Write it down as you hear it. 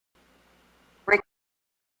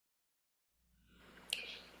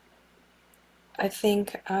I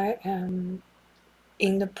think I am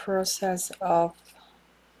in the process of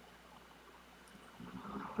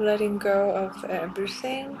letting go of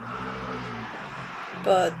everything,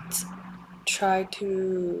 but try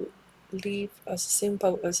to live as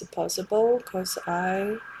simple as possible, because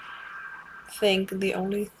I think the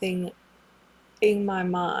only thing in my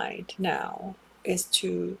mind now is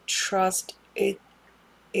to trust it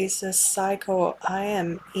is a cycle I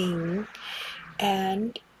am in,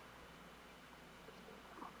 and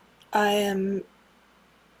I am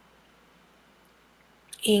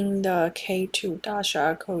in the Ketu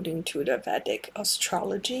dasha according to the Vedic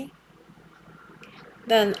astrology.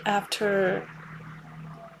 Then after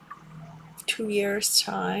 2 years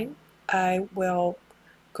time, I will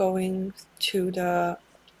going to the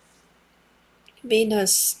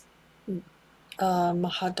Venus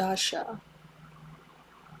mahadasha.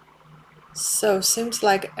 So seems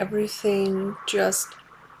like everything just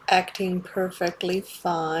acting perfectly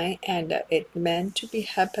fine, and it meant to be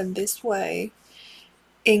happen this way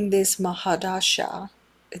in this mahadasha.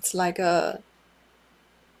 It's like a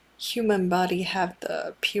human body have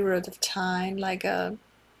the period of time like a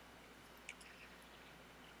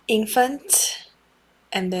infant,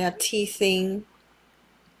 and they are teething,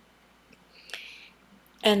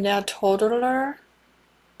 and they are toddler,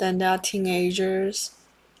 then they are teenagers,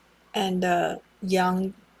 and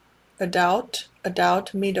young adult,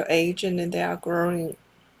 middle age, and then they are growing,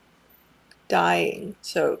 dying.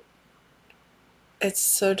 So it's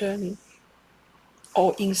certain,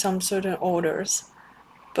 or in some certain orders.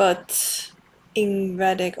 But in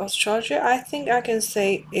Vedic astrology, I think I can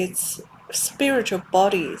say it's spiritual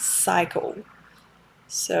body cycle.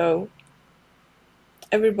 So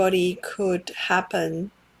everybody could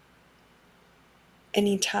happen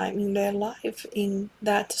anytime in their life in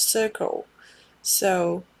that circle.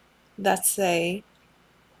 So let's say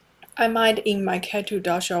I might in my Ketu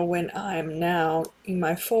dasha when I am now in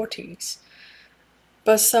my 40s,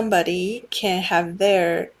 but somebody can have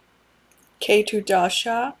their Ketu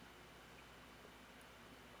dasha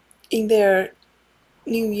in their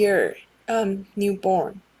new year,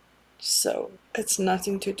 newborn. So it's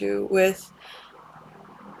nothing to do with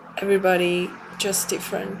everybody, just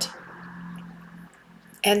different.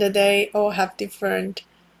 And they all have different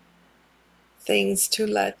things to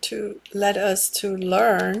let us to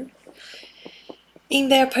learn in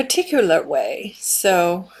their particular way.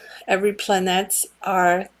 So every planets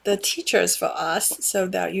are the teachers for us, so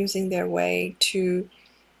they're using their way to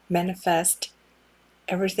manifest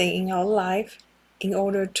everything in our life in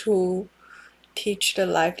order to teach the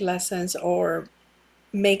life lessons or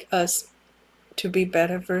make us to be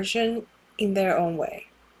better version in their own way.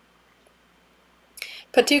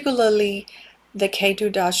 Particularly the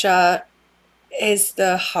Ketu dasha is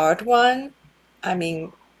the hard one. I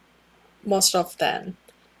mean, most of them.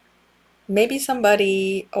 Maybe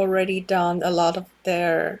somebody already done a lot of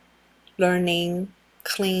their learning,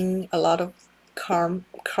 clean a lot of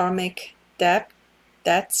karmic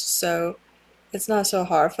debts, so it's not so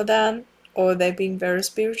hard for them, or they've been very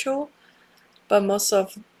spiritual. But most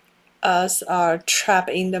of us are trapped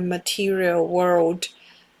in the material world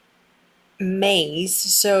maze,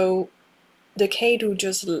 so the Ketu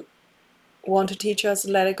just want to teach us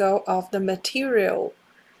let go of the material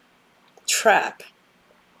trap.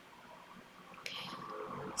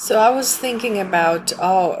 So I was thinking about,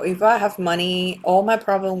 oh, if I have money, all my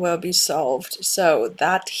problem will be solved. So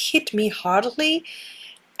that hit me hardly,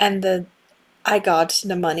 and I got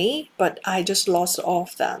the money, but I just lost all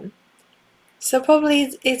of them. So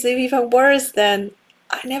probably it's even worse than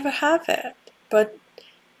I never have it. But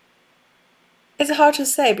it's hard to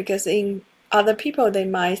say, because in other people they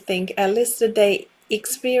might think at least they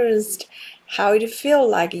experienced how it feel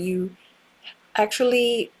like you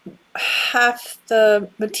actually have the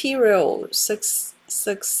material success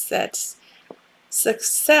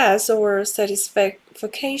or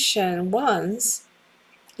satisfaction once.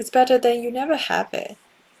 It's better than you never have it.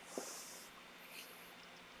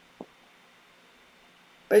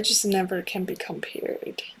 But it just never can be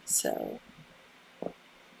compared. So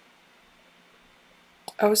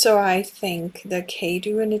also I think the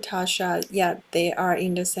Ketu and Natasha, yeah, they are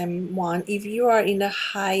in the same one. If you are in the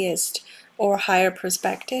highest or higher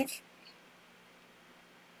perspective,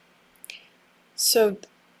 so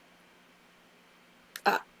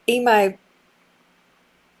in my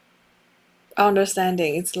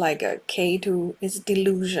understanding, it's like a Ketu is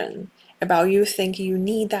delusion about you think you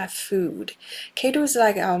need that food. Ketu is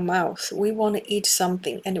like our mouth. We want to eat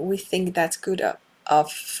something and we think that's good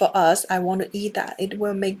of for us, I want to eat that. It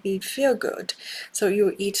will make me feel good. So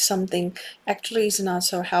you eat something actually is not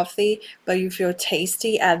so healthy, but you feel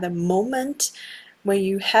tasty at the moment when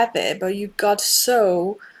you have it, but you got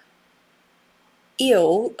so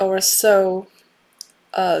ill or so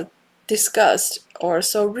disgust or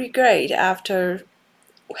so regret after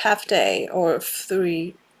half day or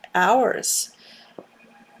 3 hours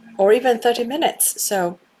or even 30 minutes.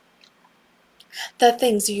 So the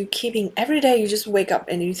things you keeping every day, you just wake up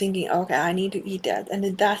and you're thinking, okay, I need to eat that,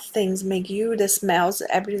 and that things make you, the smells,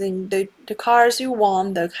 everything, the cars you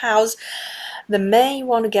want, the house, the man you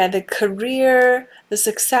want to get, the career, the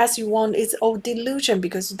success you want, is all delusion,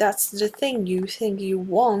 because that's the thing you think you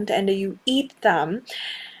want and you eat them.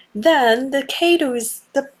 Then the keto is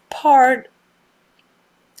the part,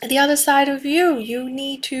 the other side of you. You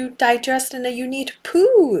need to digest and you need to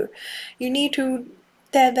poo. You need to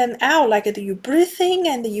let them out, like you breathe in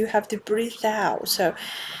and you have to breathe out. So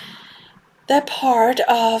that part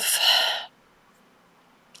of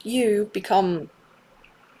you become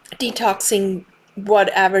detoxing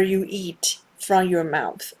whatever you eat from your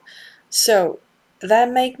mouth. So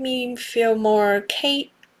that make me feel more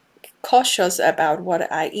cautious about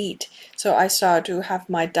what I eat. So I start to have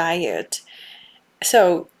my diet.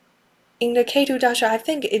 So in the Ketu dasha, I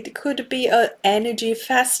think it could be a energy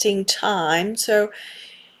fasting time. So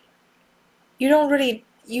you don't really,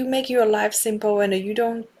 you make your life simple and you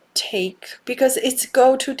don't take, because it's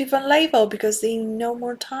go to different level, because in no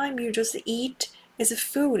more time you just eat. It's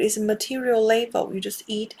food, it's a material level. You just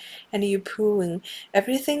eat and you pooing.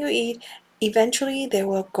 Everything you eat, eventually they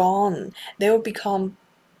will gone. They will become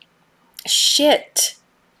shit.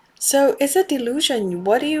 So it's a delusion.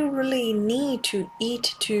 What do you really need to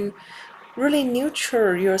eat to really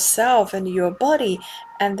nurture yourself and your body?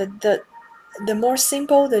 And the more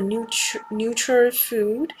simple the nurture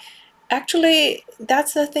food, actually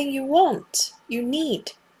that's the thing you want, you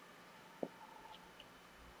need.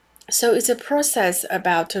 So it's a process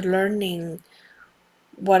about learning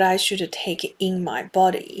what I should take in my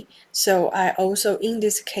body. So I also, in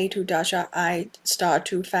this Ketu dasha, I start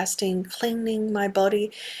to fasting, cleaning my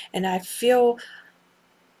body, and I feel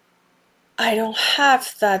I don't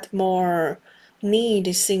have that more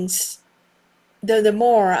need, since the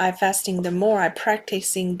more I fasting, the more I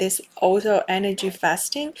practicing this also energy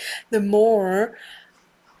fasting, the more,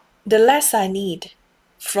 the less I need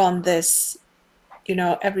from this,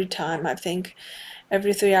 every time. I think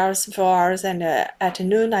every 3 hours, 4 hours, and at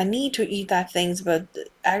noon I need to eat that things, but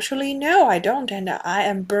actually no, I don't, and I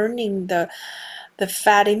am burning the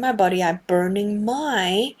fat in my body. I'm burning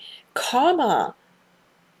my karma.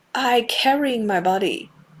 I carrying my body,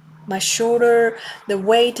 my shoulder, the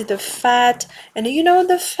weight, the fat, and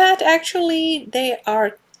the fat actually they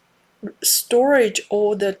are storage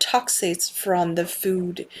all the toxins from the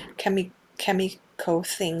food, chemical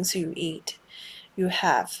things you eat, you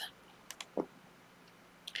have.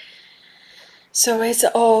 So it's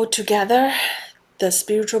all together, the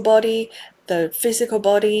spiritual body, the physical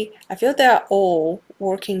body. I feel they're all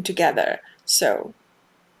working together. So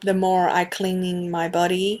the more I cleaning my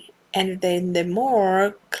body, and then the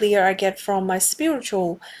more clear I get from my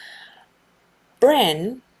spiritual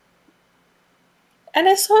brain. And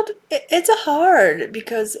I thought it's hard,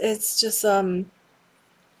 because it's just the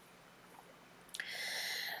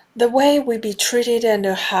way we be treated and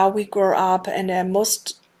how we grow up, and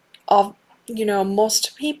of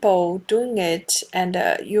most people doing it, and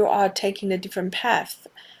you are taking a different path.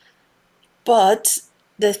 But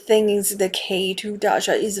the thing is, the K2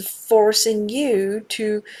 dasha is forcing you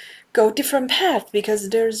to go different path, because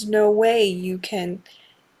there's no way you can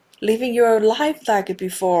living your life like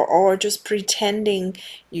before, or just pretending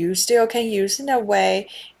you still can use in a way,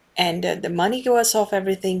 and the money will solve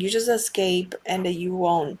everything. You just escape and you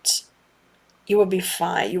will be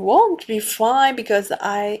fine. You won't be fine, because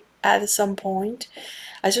at some point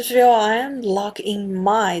I just feel I am locked in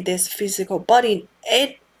this physical body.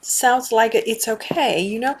 It sounds like it's okay.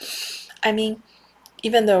 I mean,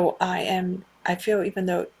 I feel, even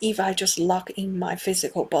though if I just lock in my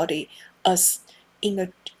physical body as in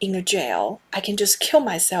a jail, I can just kill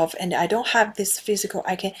myself, and I don't have this physical.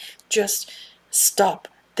 I can just stop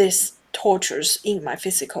this tortures in my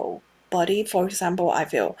physical body. For example, I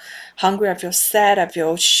feel hungry, I feel sad, I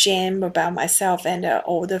feel shame about myself, and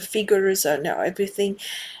all the figures and everything.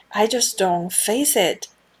 I just don't face it,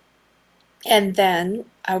 and then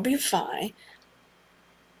I'll be fine.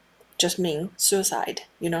 Just mean suicide,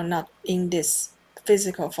 not in this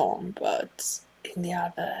physical form, but in the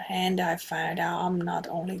other hand, I find out I'm not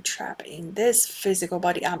only trapped in this physical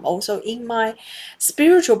body, I'm also in my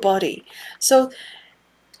spiritual body. So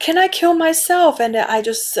can I kill myself and I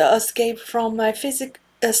just escape from my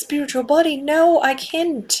spiritual body? No, I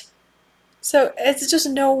can't. So it's just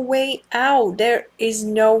no way out. There is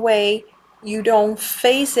no way you don't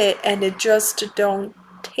face it and just don't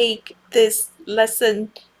take this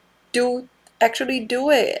lesson. Actually do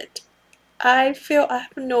it. I feel I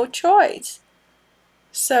have no choice.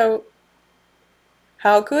 So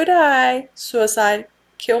how could I suicide,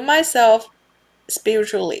 kill myself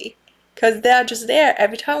spiritually? Because they're just there.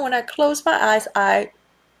 Every time when I close my eyes,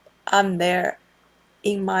 I'm there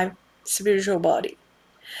in my spiritual body.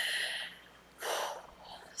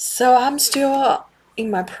 So I'm still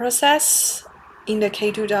in my process in the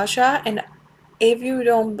Ketu dasha, and if you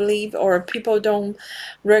don't believe or people don't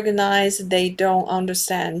recognize, they don't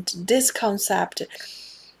understand this concept,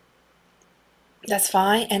 that's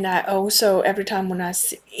fine. And I also, every time when I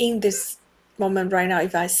see in this moment right now,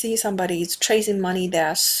 if I see somebody is chasing money, they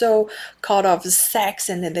are so caught up with sex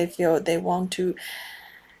and they feel they want to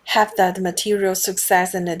have that material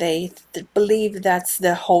success and they believe that's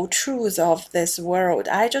the whole truth of this world.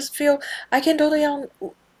 I just feel I can totally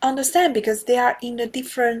understand because they are in a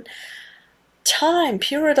different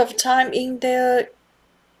period of time in their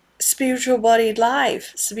spiritual body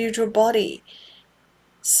life, spiritual body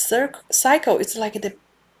cycle. It's like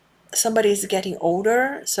somebody is getting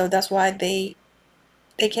older, so that's why they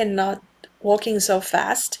cannot walking so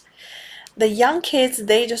fast. The young kids,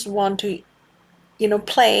 they just want to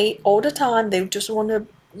play all the time. They just want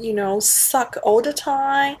to suck all the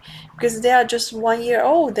time because they are just 1 year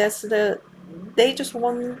old. They just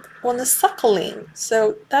want a suckling.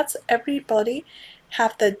 So that's everybody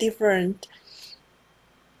have the different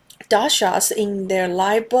dashas in their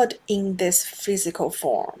life, but in this physical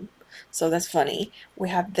form. So that's funny. We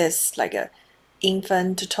have this like a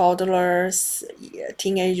infant, toddlers,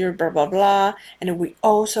 teenager, blah blah blah, and we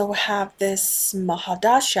also have this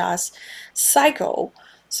mahadashas cycle.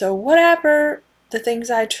 So whatever the things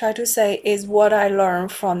I try to say is what I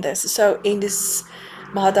learned from this. So in this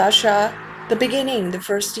mahadasha, the beginning, the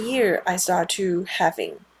first year, I start to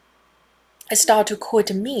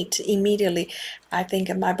quit meat immediately. I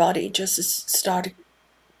think my body just started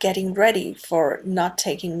getting ready for not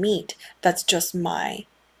taking meat. That's just my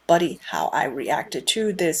body, how I reacted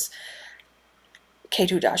to this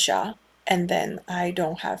Ketu dasha. And then I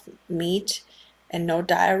don't have meat and no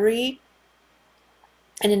diary.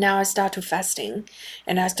 And then now I start to fasting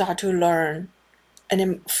and I start to learn and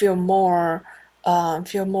then feel more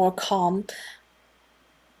calm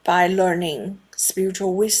by learning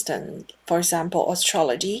spiritual wisdom. For example,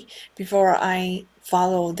 astrology. Before I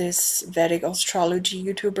follow this Vedic astrology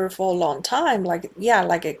YouTuber for a long time,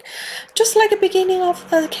 just like a beginning of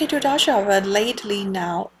the Ketu Dasha, but lately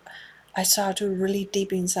now I start to really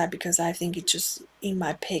deep inside because I think it's just in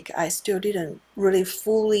my peak. I still didn't really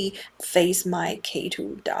fully face my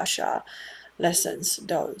Ketu Dasha lessons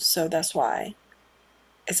though, so that's why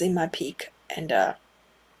it's in my peak, and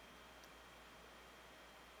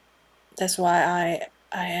that's why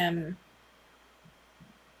I am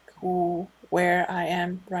where I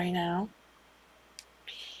am right now.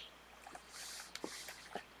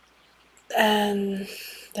 And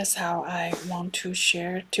that's how I want to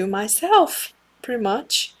share to myself, pretty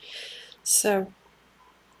much. So,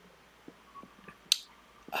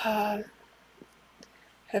 have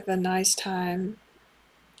a nice time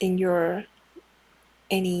in your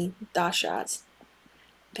any dashas.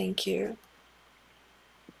 Thank you.